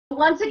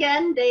once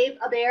again, Dave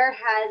Abair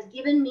has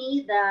given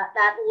me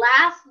that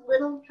last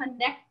little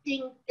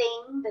connecting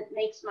thing that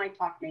makes my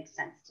talk make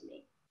sense to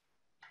me.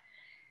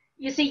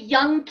 You see,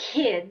 young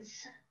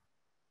kids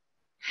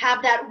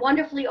have that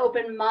wonderfully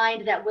open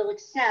mind that will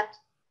accept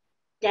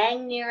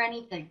dang near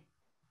anything.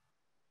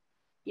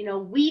 You know,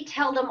 we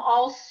tell them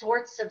all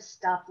sorts of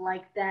stuff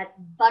like that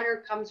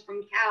butter comes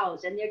from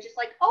cows, and they're just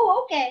like,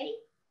 oh, okay.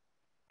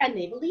 And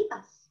they believe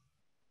us.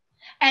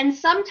 And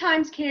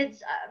sometimes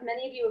kids,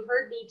 many of you have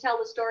heard me tell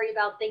the story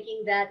about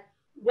thinking that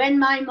when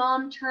my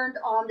mom turned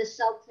on the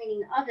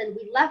self-cleaning oven,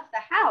 we left the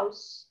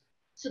house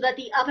so that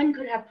the oven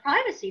could have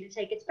privacy to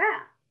take its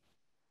bath.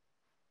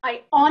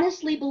 I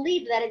honestly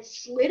believed that it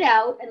slid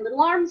out and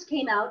little arms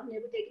came out and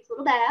it would take its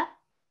little bath.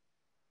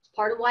 It's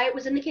part of why it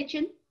was in the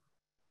kitchen.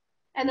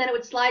 And then it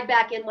would slide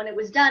back in when it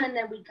was done, and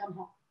then we'd come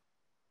home.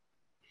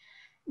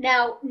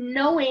 Now,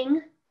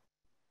 knowing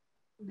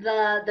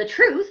the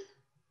truth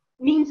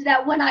means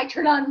that when I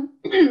turn on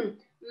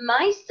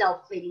my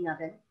self-cleaning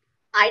oven,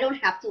 I don't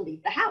have to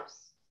leave the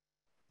house.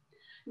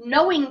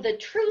 Knowing the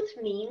truth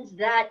means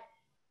that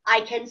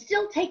I can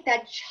still take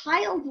that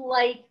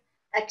childlike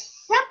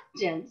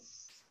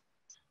acceptance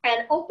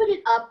and open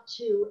it up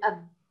to a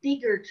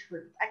bigger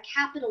truth, a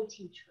capital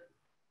T truth.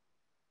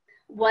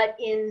 What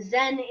in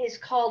Zen is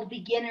called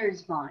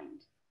beginner's mind.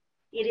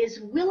 It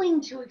is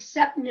willing to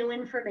accept new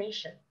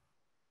information.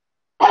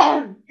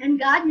 And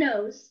God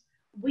knows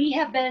we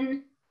have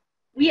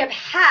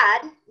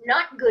had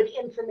not good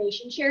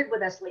information shared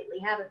with us lately,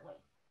 haven't we?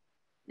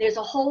 There's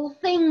a whole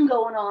thing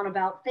going on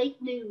about fake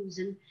news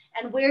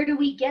and where do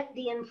we get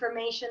the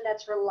information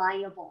that's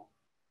reliable.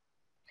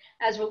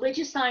 As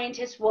religious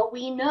scientists, what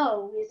we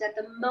know is that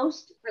the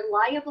most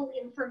reliable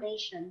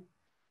information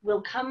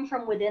will come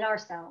from within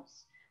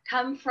ourselves,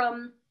 come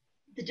from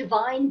the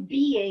divine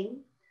being,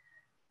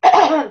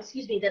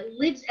 excuse me, that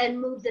lives and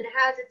moves and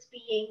has its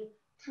being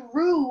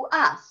through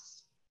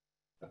us.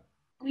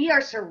 We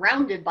are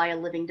surrounded by a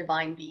living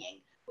divine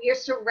being. We are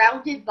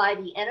surrounded by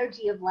the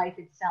energy of life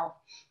itself,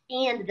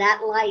 and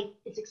that life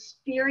is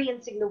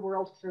experiencing the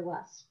world through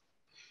us.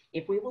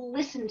 If we will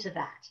listen to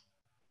that,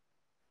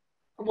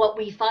 what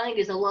we find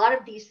is a lot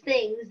of these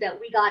things that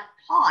we got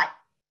taught,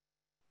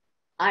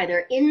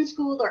 either in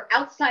school or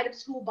outside of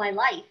school by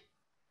life,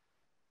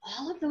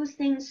 all of those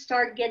things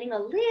start getting a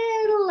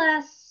little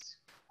less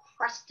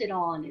crusted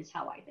on, is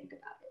how I think about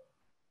it.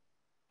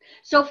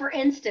 So for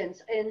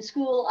instance, in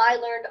school, I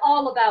learned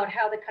all about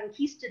how the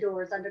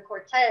conquistadors under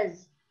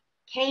Cortez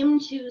came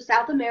to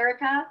South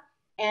America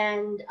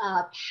and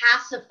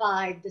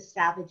pacified the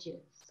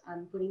savages.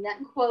 I'm putting that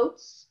in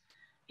quotes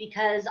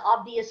because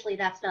obviously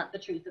that's not the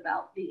truth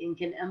about the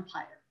Incan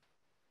Empire.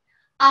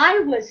 I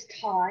was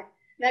taught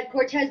that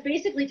Cortez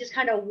basically just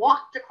kind of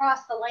walked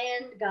across the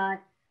land,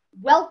 got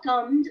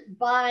welcomed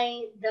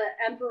by the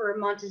Emperor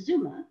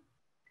Montezuma,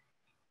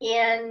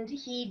 and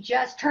he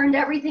just turned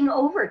everything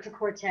over to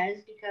Cortez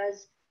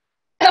because,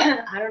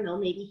 I don't know,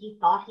 maybe he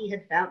thought he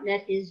had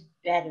met his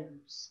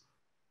betters.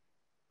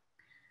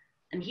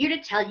 I'm here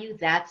to tell you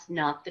that's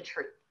not the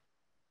truth.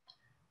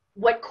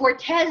 What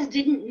Cortez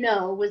didn't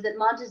know was that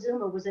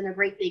Montezuma was in a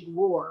great big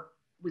war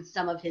with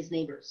some of his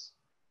neighbors.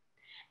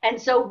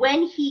 And so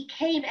when he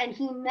came and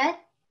he met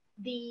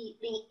the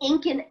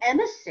Incan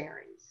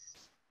emissaries,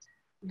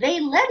 they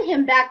led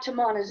him back to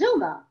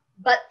Montezuma,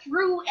 but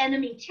through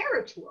enemy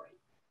territory,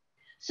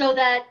 so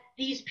that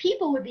these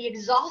people would be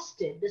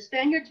exhausted. The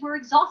Spaniards were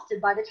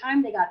exhausted by the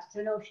time they got to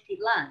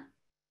Tenochtitlan.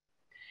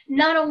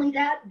 Not only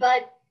that,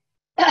 but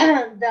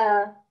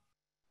a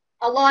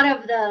lot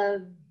of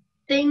the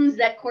things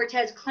that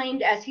Cortez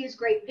claimed as his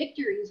great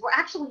victories were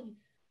actually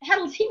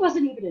battles he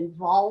wasn't even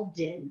involved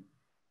in.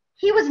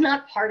 He was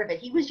not part of it.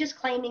 He was just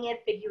claiming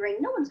it, figuring,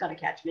 no one's going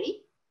to catch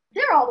me.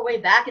 They're all the way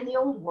back in the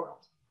old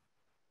world.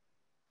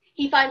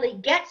 He finally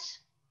gets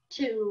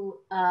to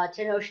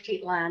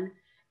Tenochtitlan,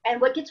 and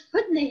what gets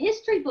put in the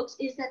history books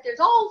is that there's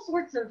all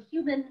sorts of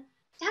human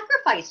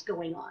sacrifice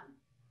going on.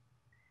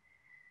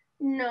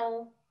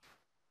 No,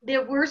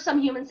 there were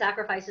some human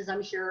sacrifices,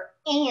 I'm sure,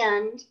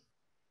 and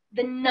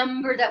the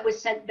number that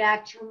was sent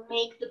back to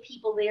make the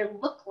people there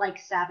look like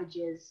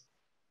savages,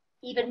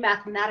 even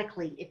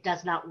mathematically, it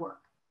does not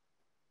work.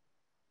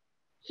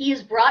 He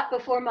is brought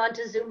before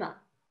Montezuma,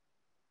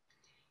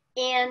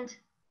 and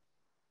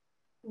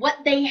what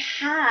they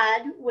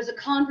had was a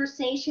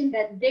conversation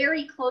that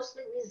very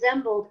closely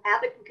resembled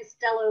Abbott and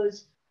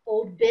Costello's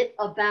old bit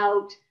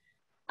about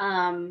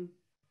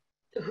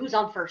who's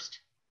on first.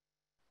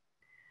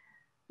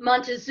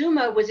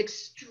 Montezuma was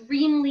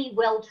extremely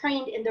well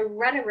trained in the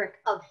rhetoric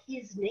of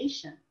his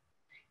nation,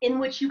 in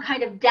which you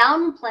kind of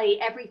downplay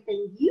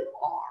everything you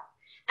are,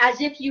 as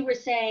if you were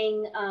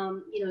saying,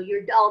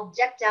 you're all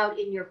decked out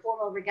in your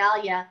formal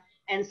regalia,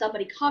 and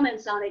somebody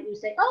comments on it, and you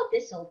say, oh,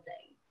 this old thing.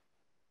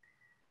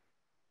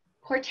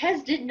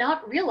 Cortez did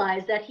not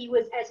realize that he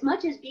was as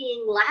much as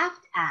being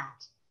laughed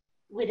at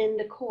within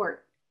the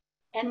court.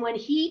 And when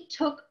he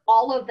took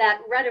all of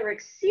that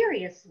rhetoric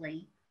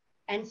seriously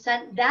and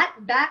sent that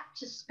back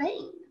to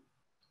Spain,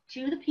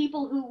 to the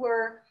people who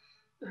were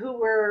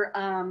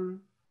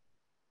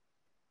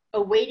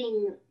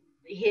awaiting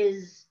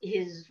his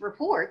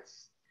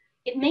reports,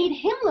 it made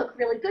him look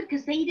really good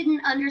because they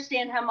didn't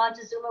understand how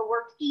Montezuma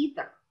worked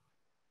either.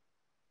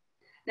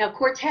 Now,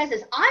 Cortez,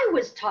 as I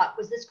was taught,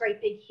 was this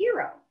great big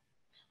hero.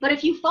 But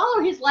if you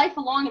follow his life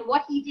along and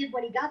what he did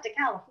when he got to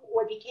California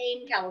or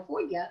became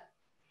California,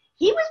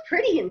 he was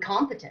pretty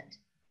incompetent.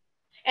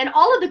 And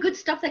all of the good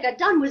stuff that got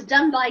done was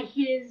done by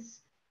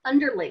his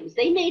underlings.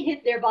 They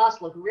made their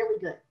boss look really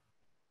good.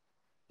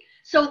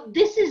 So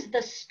this is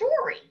the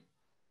story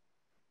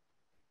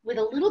with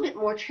a little bit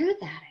more truth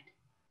added.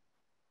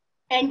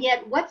 And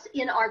yet what's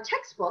in our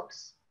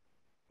textbooks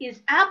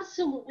is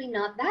absolutely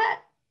not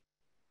that.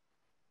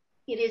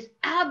 It is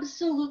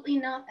absolutely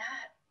not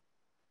that.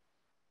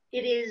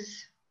 It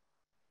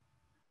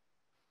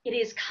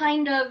is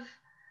kind of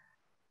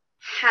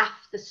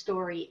half the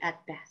story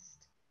at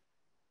best.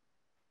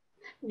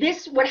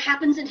 This, what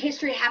happens in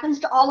history, happens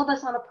to all of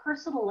us on a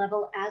personal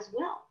level as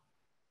well.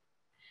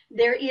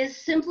 There is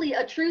simply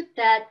a truth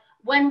that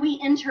when we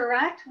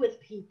interact with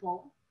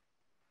people,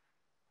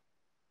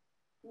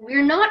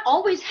 we're not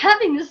always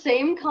having the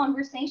same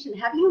conversation.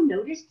 Have you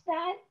noticed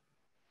that?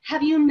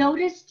 Have you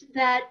noticed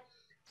that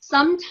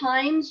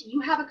sometimes you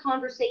have a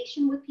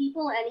conversation with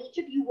people and each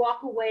of you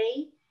walk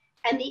away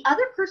and the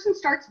other person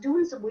starts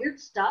doing some weird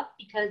stuff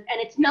and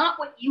it's not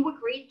what you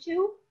agreed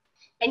to,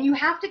 and you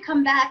have to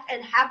come back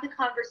and have the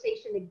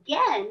conversation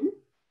again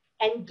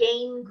and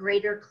gain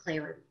greater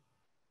clarity.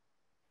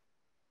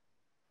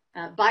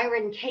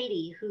 Byron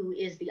Katie, who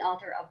is the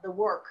author of the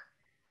work,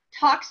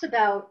 talks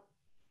about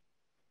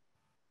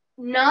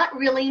not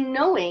really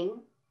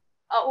knowing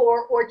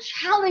or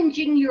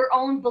challenging your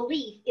own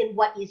belief in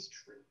what is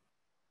true.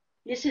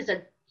 This is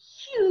a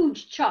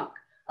huge chunk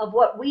of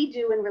what we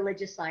do in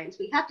religious science.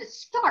 We have to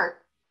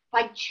start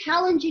by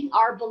challenging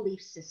our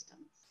belief systems.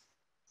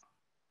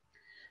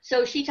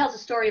 So she tells a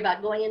story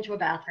about going into a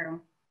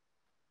bathroom,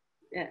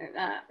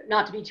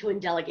 not to be too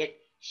indelicate.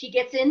 She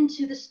gets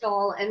into the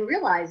stall and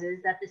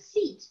realizes that the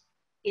seat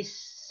is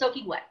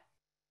soaking wet.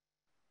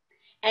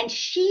 And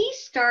she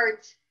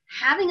starts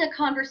having a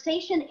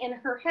conversation in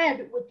her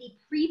head with the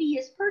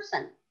previous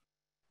person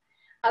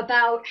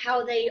about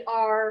how they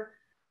are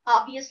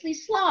obviously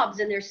slobs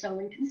and they're so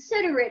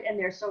inconsiderate and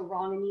they're so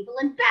wrong and evil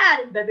and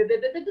bad and blah, blah, blah,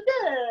 blah, blah,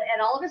 blah.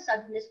 And all of a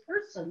sudden this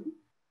person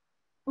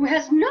who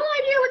has no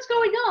idea what's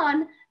going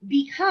on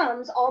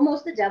becomes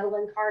almost the devil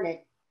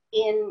incarnate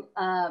in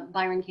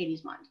Byron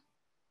Katie's mind.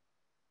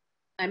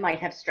 I might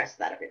have stressed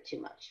that a bit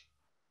too much.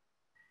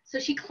 So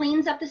she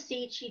cleans up the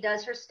seat, she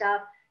does her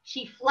stuff,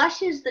 she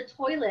flushes the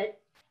toilet,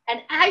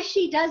 and as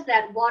she does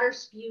that, water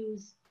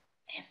spews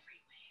everywhere.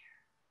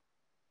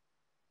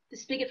 The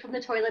spigot from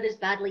the toilet is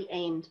badly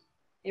aimed.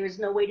 There is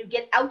no way to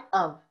get out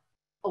of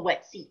a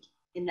wet seat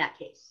in that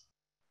case.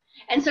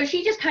 And so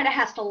she just kind of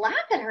has to laugh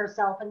at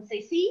herself and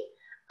say, see,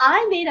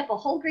 I made up a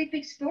whole great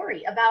big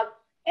story about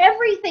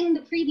everything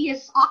the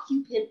previous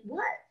occupant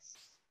was,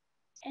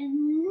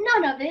 and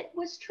none of it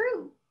was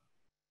true.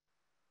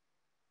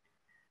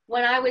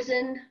 When I was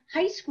in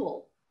high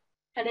school,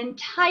 an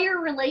entire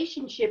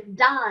relationship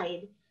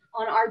died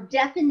on our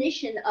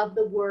definition of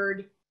the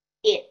word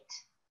it.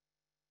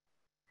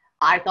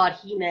 I thought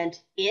he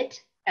meant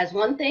it as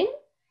one thing,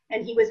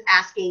 and he was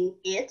asking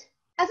it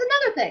as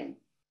another thing.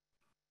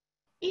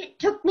 It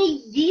took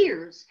me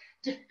years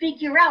to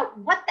figure out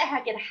what the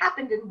heck had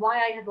happened and why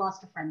I had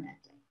lost a friend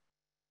that day.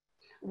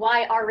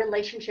 Why our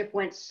relationship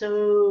went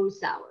so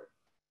sour.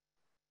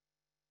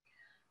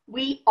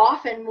 We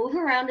often move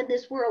around in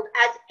this world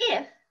as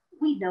if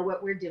we know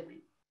what we're doing.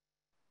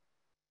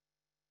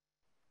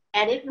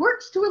 And it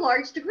works to a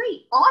large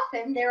degree.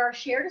 Often there are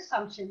shared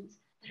assumptions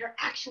that are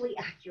actually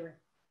accurate.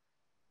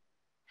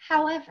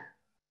 However,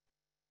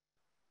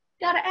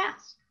 gotta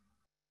ask,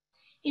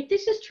 if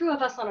this is true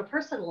of us on a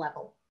personal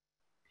level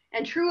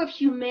and true of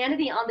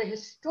humanity on the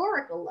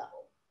historical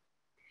level,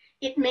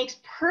 it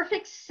makes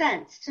perfect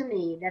sense to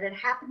me that it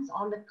happens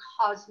on the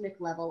cosmic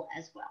level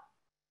as well.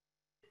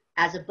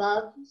 As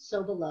above,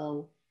 so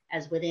below,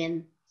 as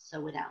within, so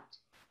without.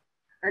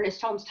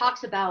 Ernest Holmes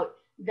talks about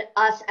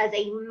us as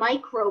a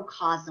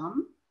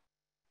microcosm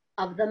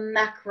of the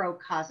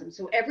macrocosm.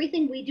 So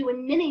everything we do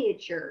in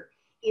miniature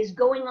is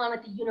going on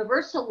at the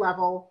universal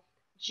level,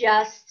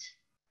 just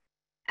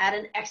at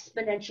an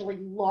exponentially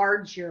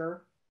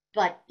larger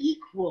but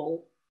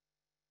equal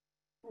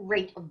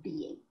rate of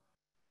being.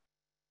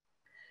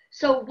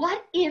 So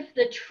what if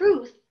the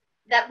truth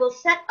that will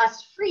set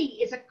us free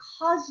is a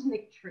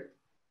cosmic truth?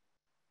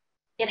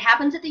 It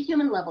happens at the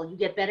human level. You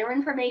get better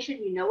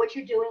information, you know what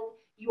you're doing,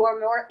 you are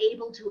more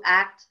able to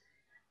act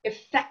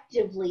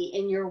effectively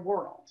in your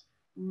world.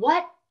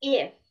 What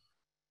if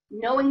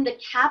knowing the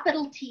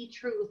capital T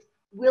truth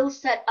will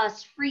set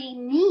us free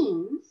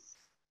means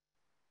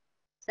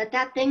that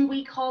that thing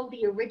we call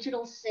the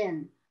original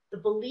sin, the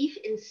belief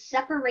in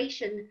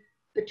separation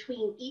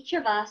between each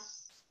of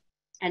us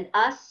and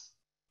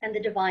the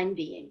divine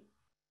being,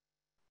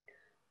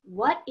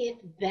 what if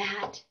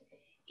that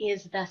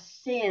is the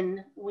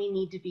sin we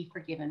need to be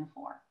forgiven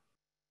for?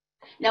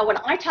 Now, when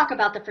I talk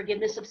about the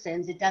forgiveness of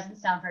sins, it doesn't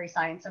sound very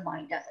science of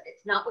mind, does it?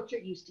 It's not what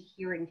you're used to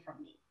hearing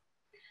from me.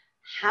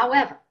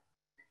 However,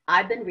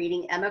 I've been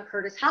reading Emma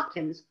Curtis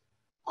Hopkins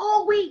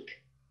all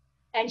week,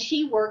 and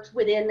she works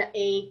within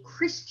a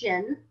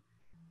Christian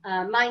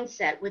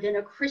mindset, within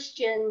a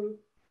Christian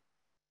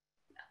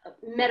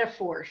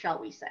metaphor, shall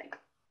we say.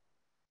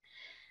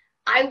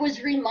 I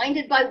was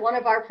reminded by one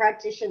of our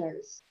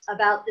practitioners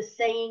about the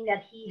saying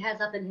that he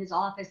has up in his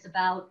office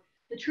about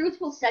the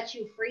truth will set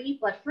you free,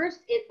 but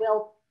first it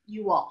will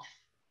you off.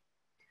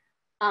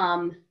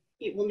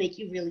 It will make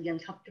you really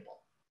uncomfortable.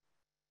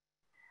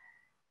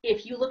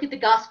 If you look at the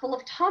Gospel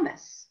of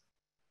Thomas,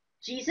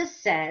 Jesus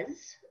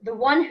says, the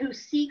one who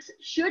seeks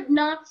should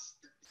not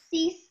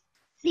cease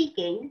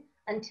seeking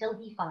until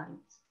he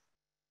finds.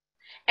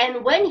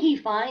 And when he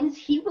finds,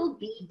 he will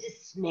be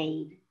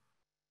dismayed.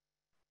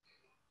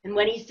 And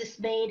when he's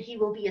dismayed, he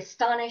will be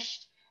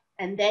astonished,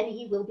 and then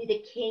he will be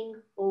the king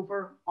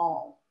over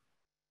all.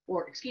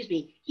 Or, excuse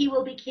me, he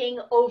will be king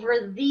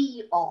over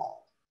the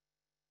all.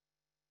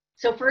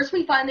 So first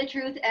we find the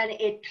truth, and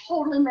it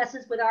totally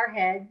messes with our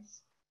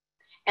heads.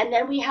 And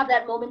then we have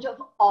that moment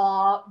of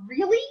awe.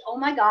 Really? Oh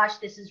my gosh,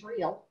 this is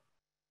real.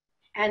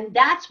 And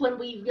that's when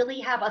we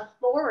really have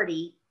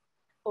authority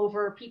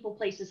over people,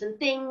 places, and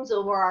things,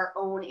 over our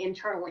own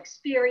internal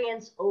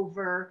experience,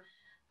 over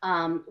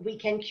we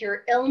can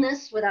cure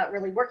illness without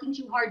really working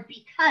too hard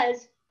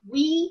because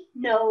we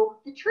know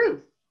the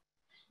truth.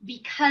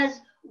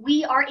 Because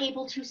we are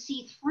able to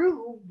see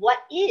through what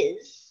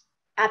is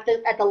at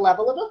the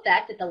level of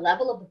effect, at the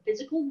level of the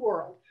physical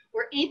world.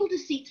 We're able to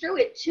see through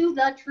it to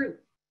the truth.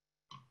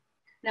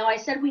 Now, I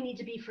said we need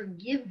to be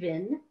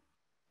forgiven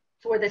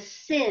for the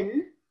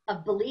sin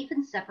of belief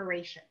and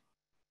separation.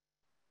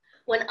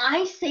 When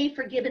I say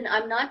forgiven,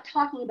 I'm not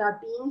talking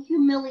about being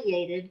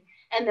humiliated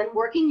and then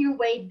working your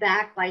way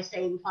back by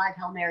saying 5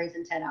 Hail Marys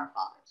and 10 Our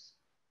Fathers,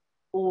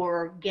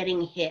 or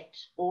getting hit,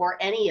 or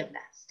any of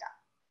that stuff.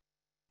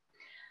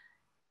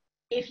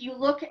 If you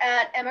look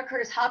at Emma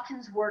Curtis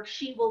Hopkins' work,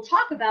 she will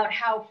talk about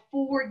how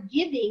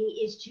forgiving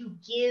is to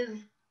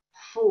give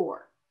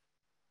for.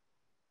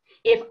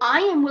 If I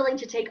am willing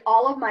to take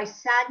all of my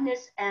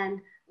sadness and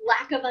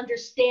lack of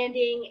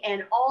understanding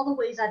and all the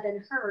ways I've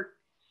been hurt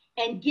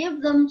and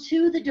give them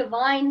to the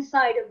divine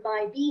side of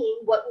my being,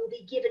 what will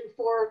be given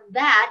for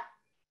that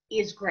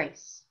is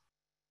grace.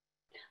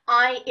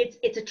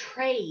 It's a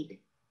trade,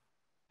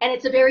 and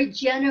it's a very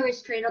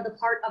generous trade on the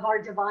part of our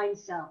divine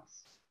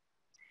selves.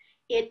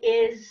 It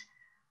is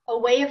a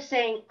way of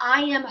saying,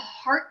 I am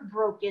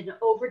heartbroken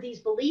over these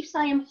beliefs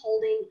I am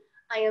holding.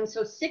 I am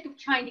so sick of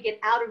trying to get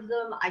out of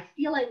them. I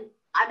feel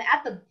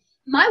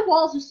my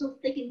walls are so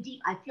thick and deep,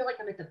 I feel like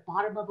I'm at the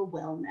bottom of a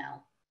well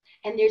now,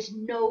 and there's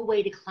no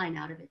way to climb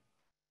out of it.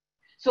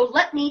 So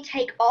let me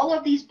take all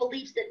of these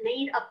beliefs that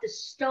made up the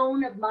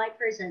stone of my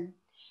prison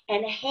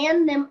and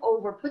hand them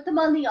over, put them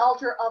on the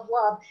altar of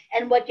love,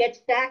 and what gets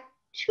back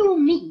to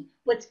me,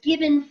 what's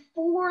given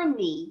for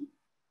me,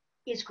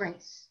 is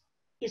grace,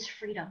 is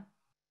freedom,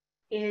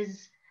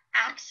 is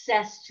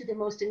access to the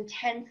most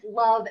intense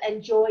love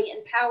and joy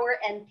and power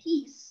and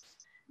peace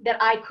that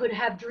I could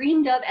have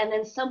dreamed of, and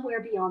then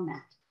somewhere beyond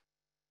that.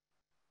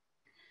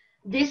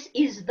 This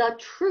is the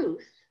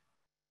truth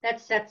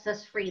that sets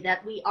us free,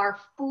 that we are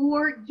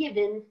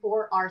forgiven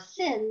for our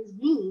sins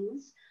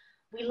means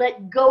we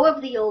let go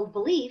of the old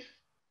belief,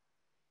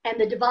 and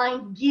the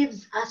divine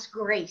gives us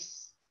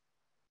grace,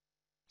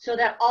 so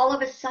that all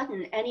of a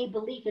sudden any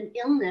belief in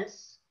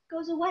illness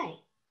goes away.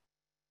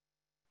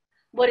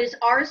 What is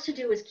ours to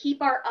do is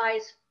keep our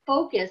eyes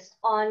focused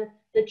on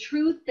the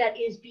truth that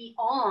is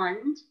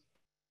beyond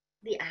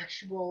the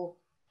actual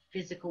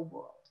physical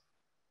world.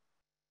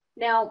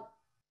 Now,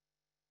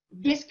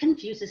 this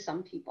confuses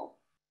some people.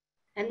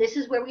 And this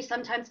is where we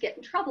sometimes get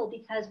in trouble,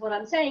 because what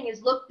I'm saying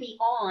is look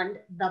beyond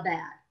the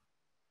bad.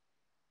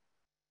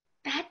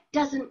 That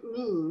doesn't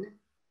mean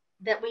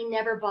that we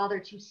never bother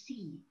to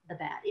see the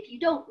bad. If you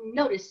don't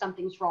notice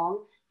something's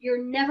wrong,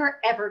 you're never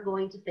ever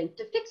going to think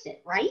to fix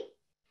it, right?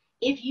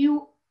 If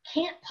you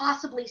can't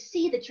possibly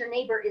see that your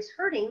neighbor is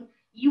hurting,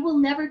 you will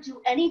never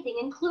do anything,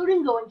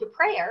 including going to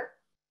prayer,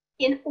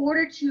 in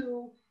order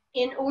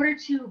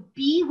to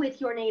be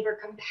with your neighbor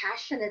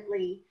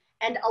compassionately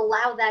and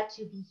allow that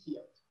to be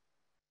healed.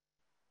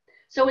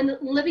 So in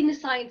Living the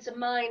Science of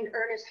Mind,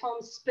 Ernest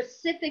Holmes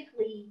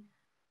specifically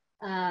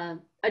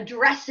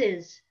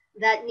addresses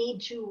that need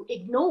to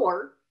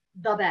ignore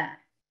the bad,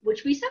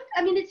 which we said,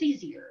 I mean, it's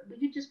easier. We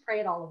could just pray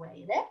it all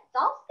away. That's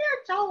all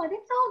spiritual and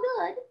it's all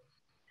good.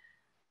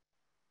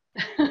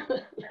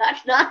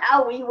 That's not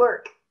how we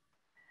work.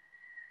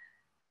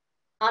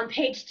 On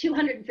page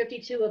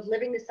 252 of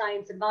Living the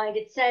Science of Mind,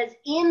 it says,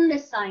 in the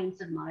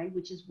science of mind,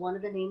 which is one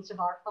of the names of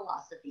our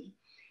philosophy,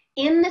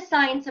 in the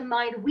science of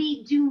mind,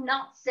 we do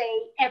not say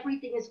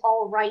everything is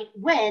all right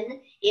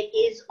when it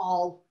is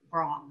all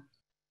wrong.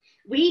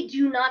 We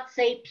do not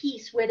say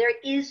peace where there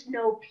is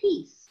no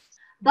peace,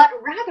 but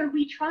rather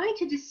we try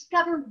to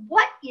discover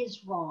what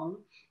is wrong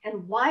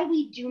and why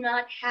we do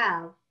not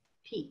have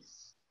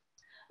peace.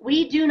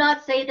 We do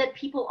not say that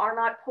people are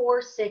not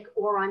poor, sick,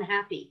 or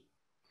unhappy.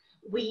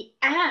 We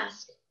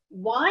ask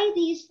why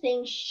these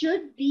things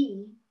should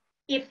be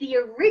if the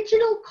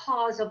original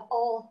cause of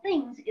all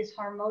things is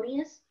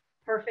harmonious,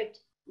 perfect,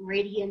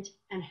 radiant,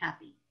 and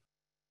happy.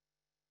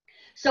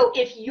 So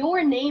if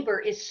your neighbor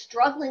is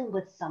struggling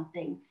with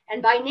something,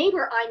 and by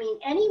neighbor I mean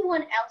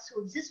anyone else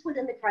who exists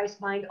within the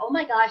Christ mind, oh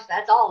my gosh,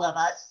 that's all of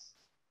us.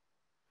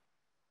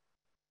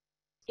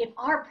 If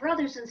our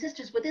brothers and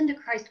sisters within the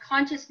Christ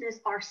consciousness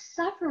are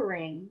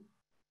suffering,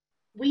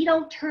 we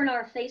don't turn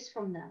our face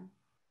from them.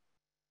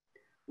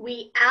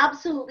 We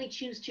absolutely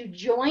choose to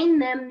join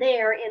them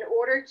there in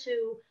order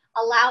to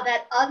allow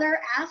that other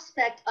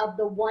aspect of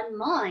the one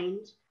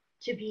mind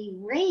to be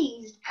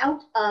raised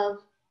out of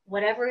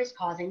whatever is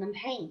causing them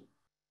pain.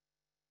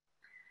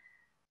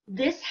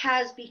 This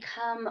has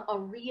become a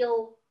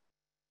real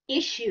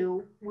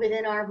issue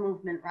within our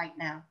movement right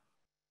now,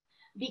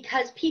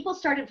 because people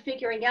started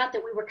figuring out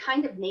that we were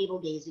kind of navel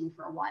gazing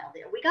for a while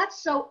there. We got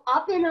so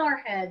up in our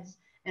heads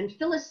and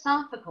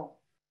philosophical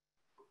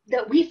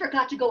that we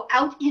forgot to go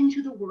out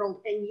into the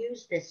world and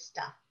use this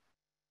stuff.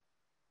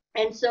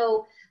 And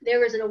so there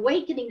was an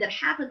awakening that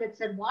happened that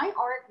said, why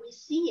aren't we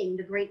seeing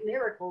the great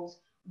miracles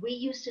we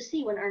used to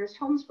see when Ernest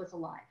Holmes was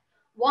alive?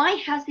 Why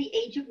has the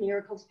age of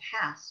miracles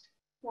passed,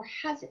 or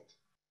has it?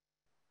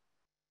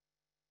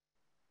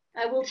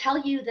 I will tell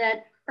you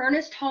that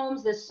Ernest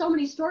Holmes, there's so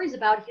many stories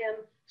about him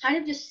kind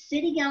of just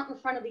sitting out in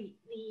front of the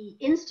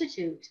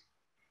Institute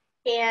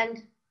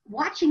and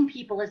watching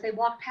people as they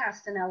walked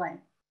past in LA.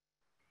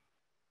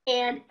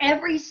 And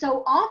every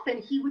so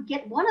often, he would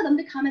get one of them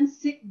to come and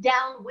sit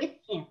down with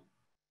him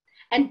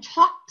and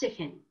talk to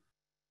him.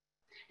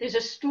 There's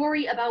a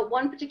story about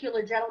one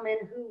particular gentleman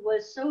who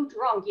was so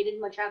drunk, he didn't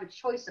much have a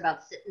choice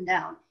about sitting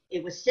down.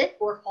 It was sit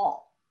or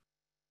fall.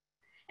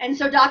 And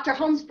so Dr.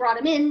 Holmes brought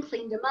him in,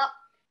 cleaned him up,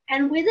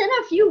 and within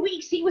a few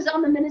weeks, he was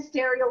on the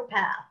ministerial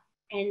path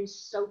and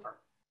sober.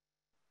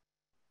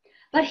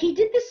 But he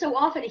did this so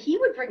often, he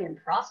would bring in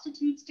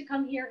prostitutes to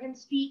come hear him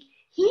speak.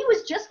 He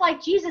was just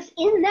like Jesus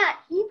in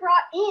that he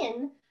brought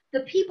in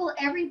the people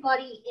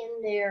everybody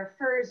in their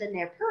furs and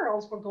their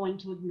pearls were going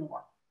to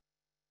ignore.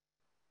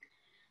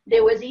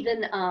 There was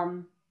even,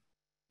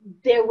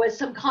 there was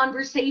some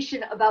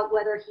conversation about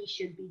whether he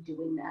should be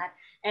doing that.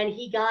 And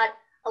he got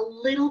a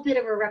little bit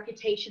of a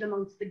reputation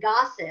amongst the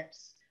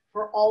gossips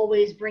for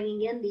always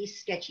bringing in these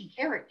sketchy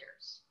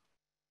characters.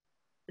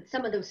 But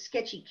some of those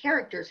sketchy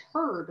characters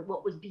heard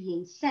what was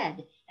being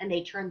said and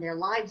they turned their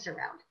lives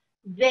around.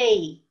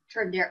 They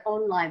turned their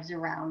own lives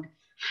around.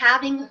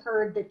 Having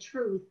heard the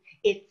truth,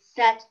 it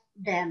set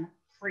them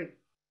free.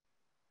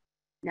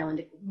 Now, in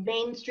the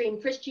mainstream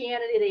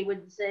Christianity, they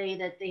would say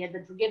that they had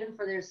been forgiven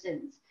for their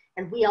sins.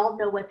 And we all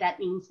know what that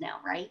means now,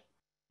 right?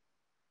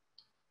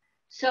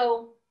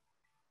 So,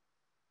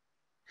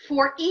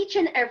 for each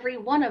and every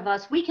one of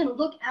us, we can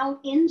look out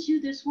into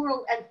this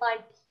world and find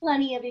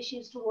plenty of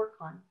issues to work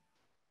on.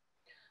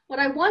 What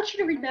I want you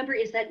to remember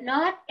is that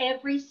not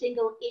every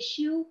single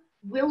issue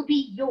will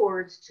be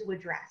yours to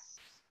address.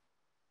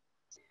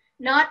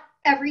 Not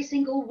every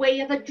single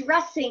way of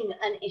addressing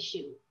an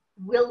issue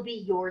will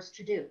be yours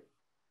to do.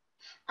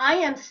 I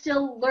am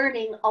still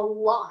learning a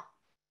lot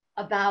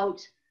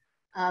about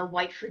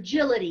white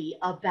fragility,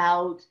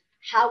 about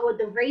how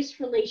the race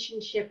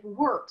relationship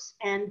works,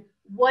 and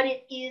what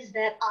it is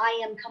that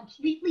I am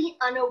completely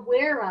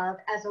unaware of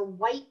as a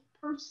white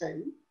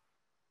person,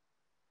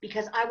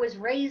 because I was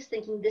raised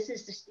thinking this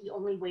is just the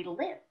only way to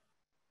live.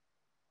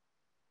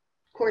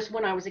 Of course,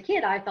 when I was a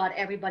kid, I thought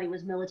everybody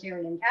was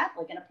military and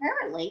Catholic, and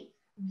apparently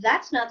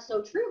that's not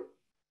so true.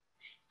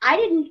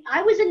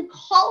 I was in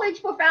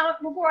college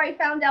before I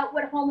found out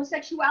what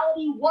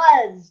homosexuality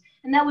was.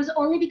 And that was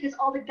only because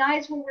all the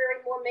guys were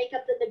wearing more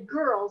makeup than the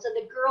girls, and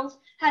the girls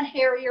had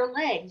hairier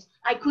legs.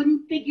 I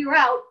couldn't figure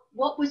out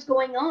what was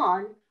going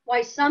on,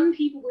 why some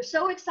people were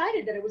so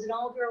excited that it was an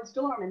all-girls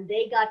dorm and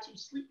they got to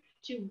sleep,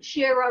 to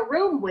share a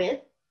room with,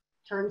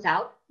 turns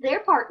out,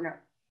 their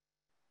partner.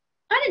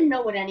 I didn't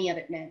know what any of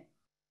it meant.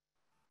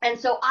 And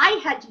so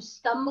I had to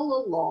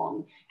stumble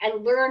along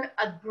and learn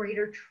a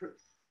greater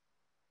truth.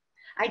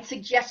 I'd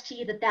suggest to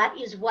you that that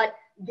is what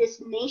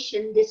this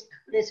nation,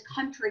 this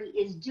country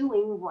is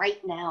doing right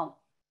now.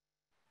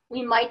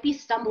 We might be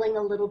stumbling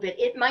a little bit.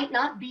 It might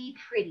not be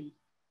pretty,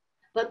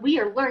 but we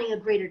are learning a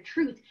greater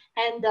truth,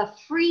 and the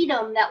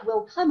freedom that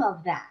will come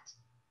of that,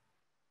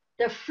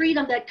 the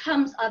freedom that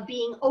comes of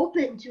being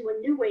open to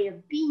a new way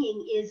of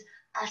being, is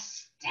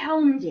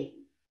astounding.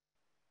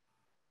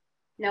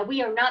 Now,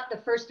 we are not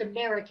the first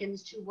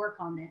Americans to work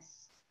on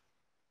this.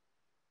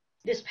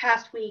 This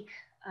past week,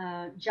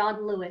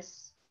 John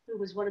Lewis, who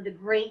was one of the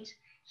great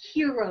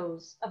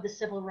heroes of the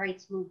civil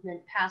rights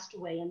movement, passed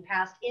away and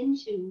passed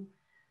into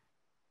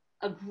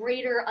a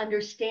greater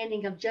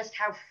understanding of just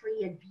how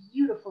free and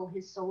beautiful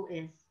his soul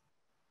is.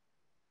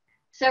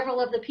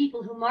 Several of the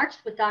people who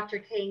marched with Dr.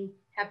 King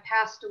have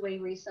passed away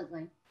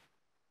recently,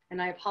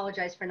 and I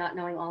apologize for not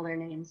knowing all their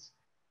names.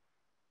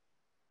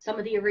 Some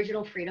of the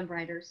original freedom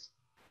riders.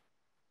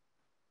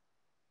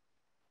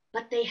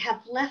 but they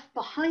have left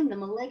behind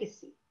them a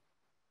legacy.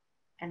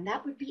 And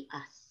that would be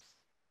us.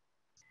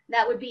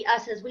 That would be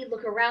us as we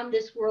look around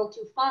this world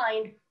to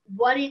find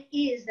what it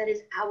is that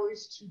is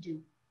ours to do.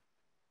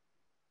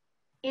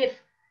 If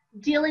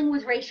dealing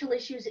with racial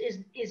issues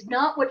is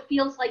not what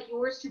feels like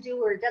yours to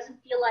do, or it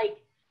doesn't feel like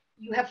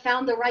you have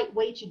found the right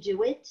way to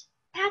do it,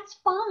 that's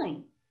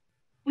fine.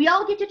 We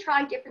all get to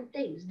try different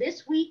things.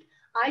 This week,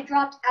 I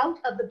dropped out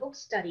of the book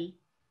study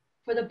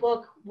for the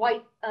book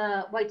White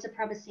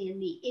Supremacy and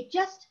Me.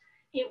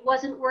 It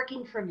wasn't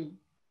working for me.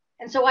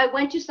 And so I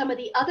went to some of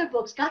the other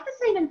books, got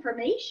the same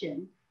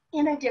information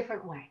in a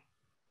different way,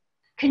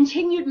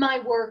 continued my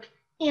work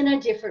in a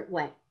different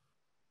way.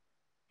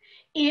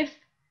 If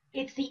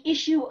it's the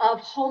issue of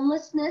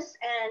homelessness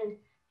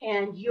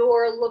and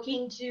you're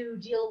looking to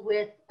deal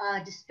with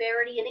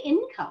disparity in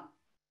income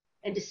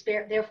and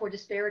therefore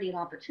disparity in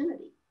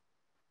opportunity,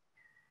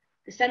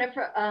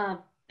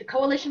 the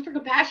Coalition for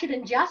Compassion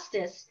and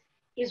Justice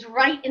is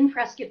right in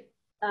Prescott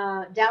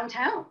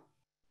downtown.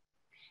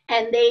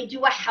 And they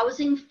do a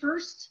Housing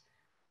First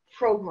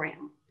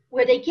program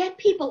where they get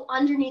people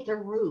underneath a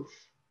roof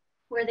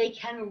where they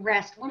can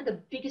rest. One of the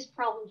biggest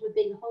problems with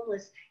being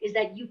homeless is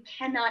that you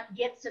cannot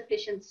get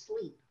sufficient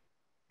sleep.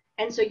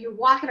 And so you're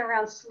walking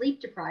around sleep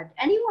deprived.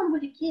 Anyone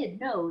with a kid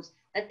knows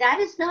that that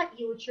is not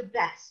you at your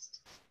best.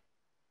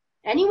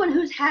 Anyone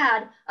who's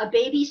had a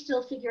baby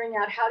still figuring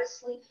out how to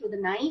sleep through the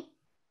night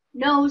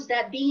knows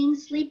that being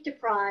sleep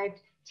deprived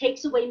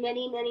takes away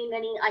many, many,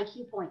 many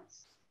IQ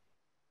points.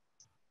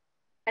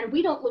 And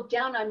we don't look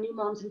down on new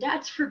moms and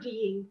dads for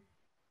being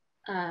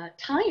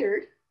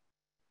tired.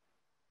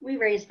 We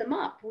raise them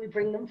up. We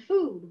bring them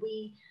food.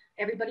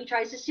 Everybody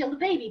tries to steal the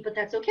baby, but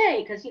that's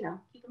okay because, keep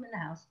them in the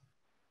house.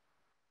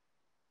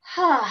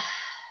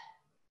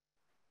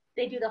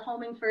 They do the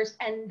homing first,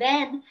 and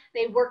then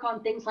they work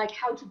on things like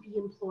how to be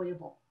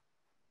employable,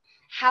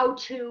 how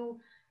to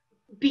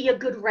be a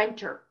good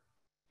renter.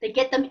 They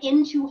get them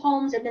into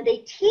homes, and then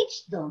they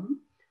teach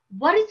them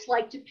what it's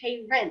like to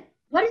pay rent,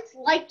 what it's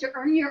like to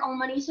earn your own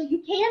money so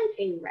you can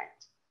pay rent.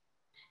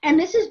 And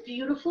this is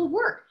beautiful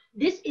work.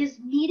 This is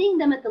meeting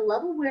them at the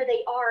level where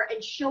they are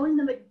and showing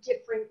them a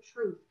different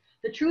truth,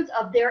 the truth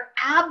of their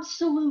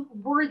absolute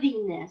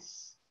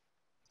worthiness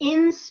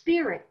in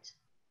spirit,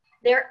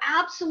 their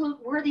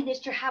absolute worthiness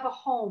to have a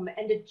home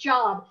and a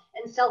job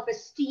and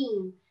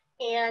self-esteem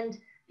and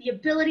the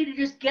ability to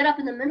just get up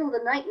in the middle of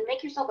the night and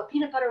make yourself a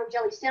peanut butter and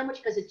jelly sandwich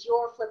because it's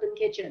your flippin'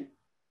 kitchen.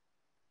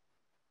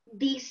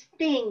 These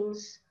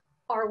things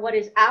are what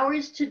is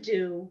ours to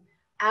do,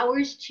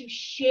 ours to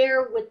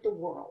share with the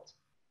world.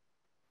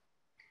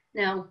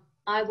 Now,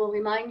 I will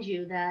remind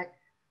you that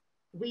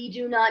we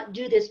do not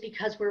do this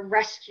because we're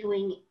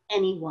rescuing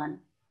anyone.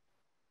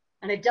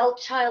 An adult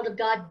child of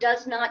God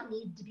does not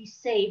need to be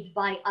saved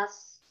by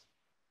us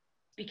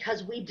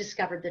because we've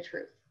discovered the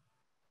truth.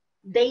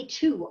 They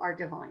too are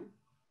divine.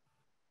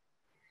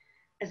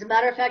 As a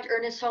matter of fact,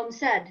 Ernest Holmes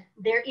said,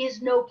 there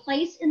is no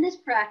place in this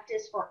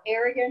practice for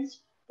arrogance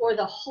or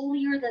the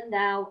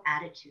holier-than-thou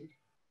attitude.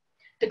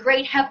 The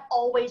great have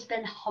always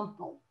been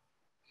humble.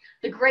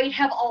 The great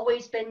have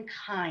always been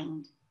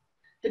kind.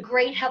 The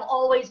great have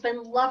always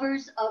been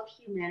lovers of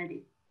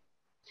humanity.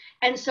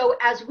 And so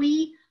as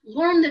we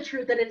learn the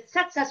truth that it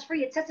sets us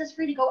free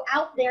to go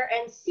out there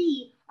and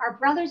see our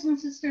brothers and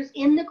sisters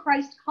in the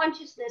Christ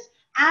consciousness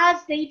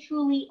as they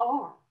truly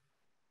are.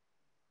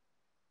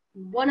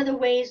 One of the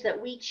ways that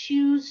we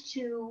choose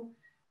to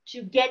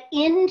get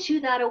into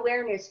that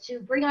awareness, to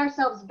bring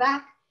ourselves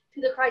back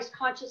to the Christ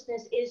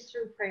consciousness is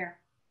through prayer.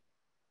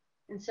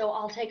 And so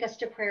I'll take us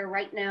to prayer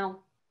right now,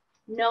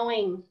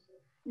 knowing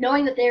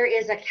that there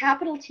is a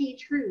capital T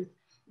truth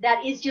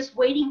that is just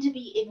waiting to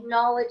be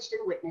acknowledged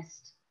and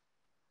witnessed.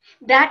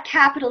 That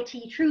capital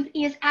T truth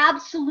is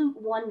absolute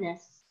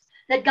oneness,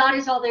 that God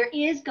is all there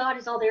is, God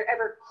is all there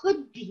ever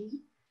could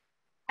be,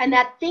 and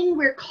that thing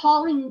we're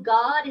calling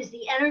God is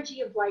the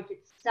energy of life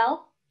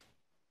itself.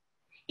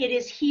 It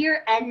is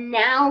here and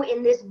now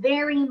in this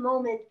very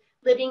moment,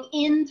 living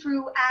in,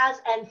 through, as,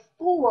 and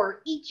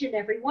for each and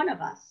every one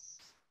of us.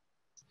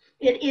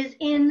 It is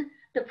in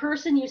the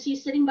person you see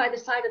sitting by the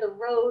side of the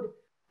road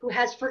who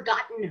has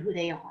forgotten who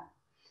they are.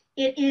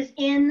 It is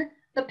in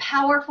the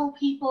powerful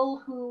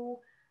people who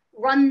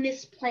run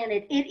this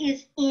planet. It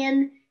is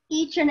in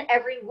each and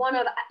every one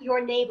of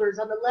your neighbors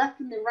on the left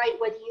and the right,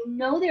 whether you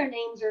know their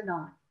names or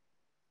not.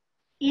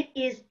 It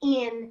is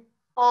in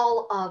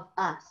all of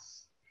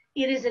us.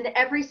 It is in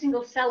every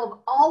single cell of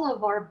all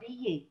of our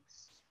beings.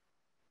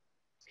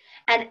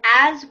 And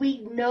as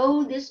we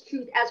know this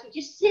truth, as we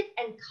just sit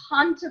and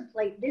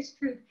contemplate this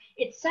truth,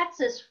 it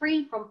sets us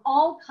free from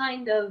all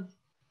kind of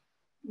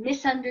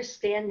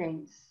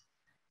misunderstandings.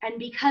 And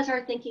because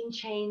our thinking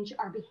changes,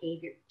 our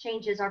behavior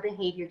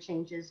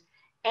changes,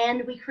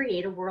 and we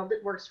create a world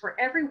that works for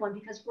everyone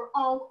because we're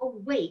all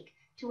awake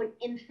to an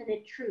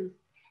infinite truth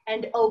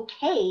and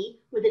okay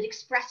with it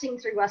expressing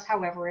through us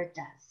however it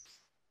does.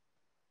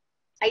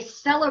 I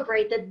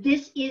celebrate that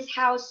this is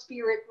how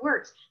spirit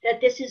works, that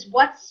this is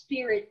what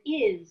spirit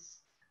is.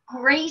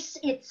 Grace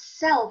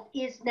itself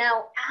is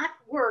now at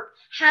work,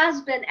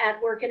 has been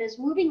at work, and is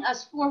moving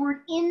us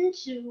forward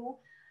into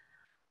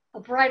a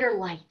brighter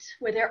light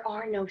where there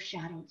are no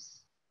shadows.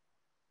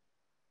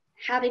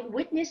 Having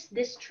witnessed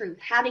this truth,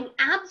 having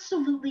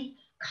absolutely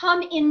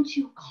come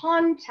into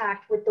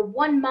contact with the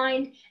one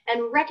mind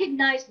and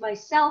recognized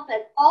myself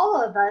and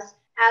all of us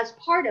as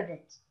part of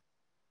it,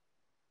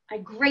 I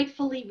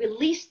gratefully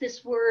release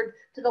this word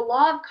to the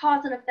law of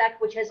cause and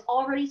effect, which has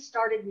already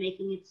started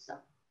making it so.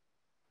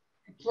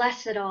 I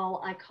bless it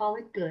all. I call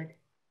it good,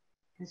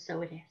 and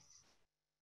so it is.